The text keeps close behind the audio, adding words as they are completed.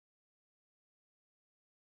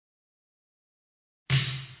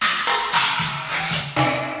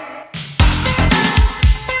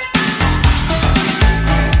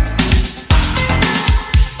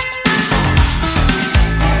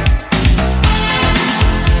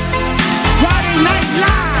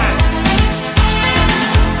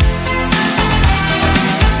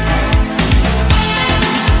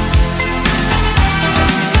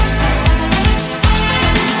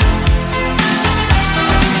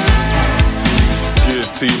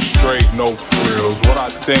see it straight, no frills. What I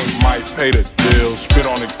think might pay the deal. Spit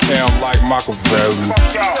on the cam like Machiavelli.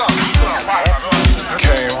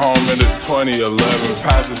 Came home in the 2011.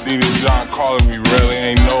 Pasadena John calling me really.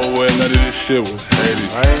 Ain't nowhere none of this shit was headed.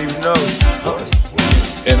 I ain't even know.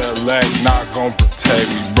 Intellect not gon' protect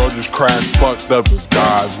me. Bro just crashed, fucked up his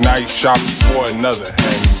guys. Now he shopping for another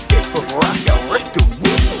Henny. Skip from rock, I wrecked the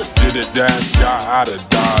wheel. Did a dash, got out of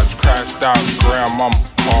Dodge. Crashed out in grandmama's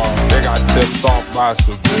car. They got tipped off by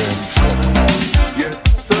civilians.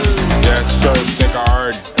 Yes sir, think I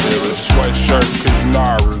already feel it. Sweatshirt, cause you know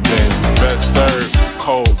I revenge. Best served,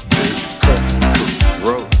 cold dish.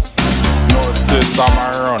 No assist, I'm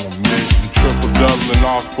out here on a mission. Triple doubling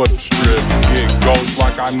off for the strips. Get ghosts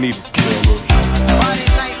like I need a killer. Friday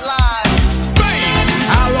Night Live. Bass,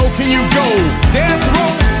 how low can you go? Death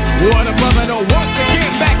row. What a brother, no. Once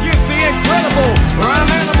again, back is the incredible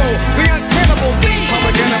rhyme animal, the uncannibal, the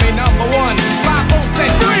public enemy number one. 5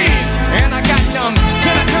 said freeze, and I got numb.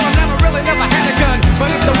 Could I tell him never had a gun,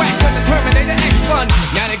 but it's the wax with the Terminator X1.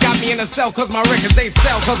 Now they got me in a cell cause my records they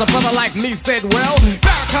sell. Cause a brother like me said, well,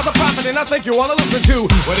 Farrakhan's a prophet and I think you wanna listen to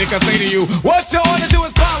what he can say to you. What you ought to do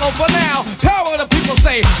is follow for now. Power the people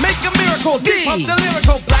say, make a miracle. Deep up the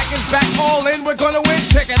lyrical, black is back, all in, we're gonna win,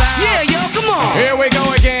 check it out. Yeah, yo, come on. Here we go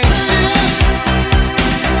again.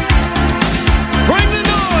 Bring the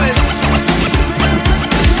noise.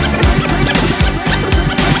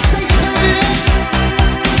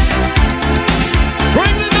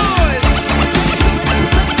 Bring the noise.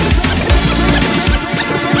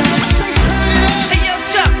 Hey, yo,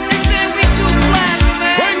 Chuck, they say we too black,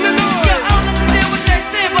 man. Bring the noise. Yeah, I don't understand what they're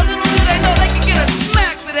saying, but little do they know they can get a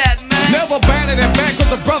smack for that, man. Never batted and back cause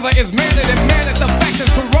the brother is manning and man at the fact is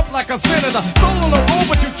corrupt like a senator. Soul on the road,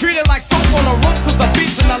 but you treat it like soap on a rope cause the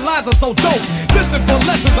beats and the lies are so dope. Listen for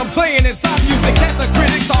lessons I'm saying inside music that the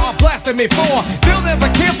critics are blasting me for. They'll never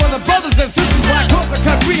care for the brothers and sisters like cause the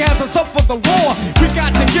country has us up for the war. We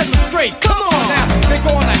got to get them straight. Come on now, they're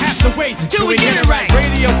gonna have to wait till we get it right.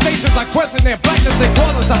 Radio stations are questioning their blackness. They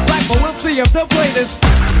call us a black, but we'll see if they'll play this.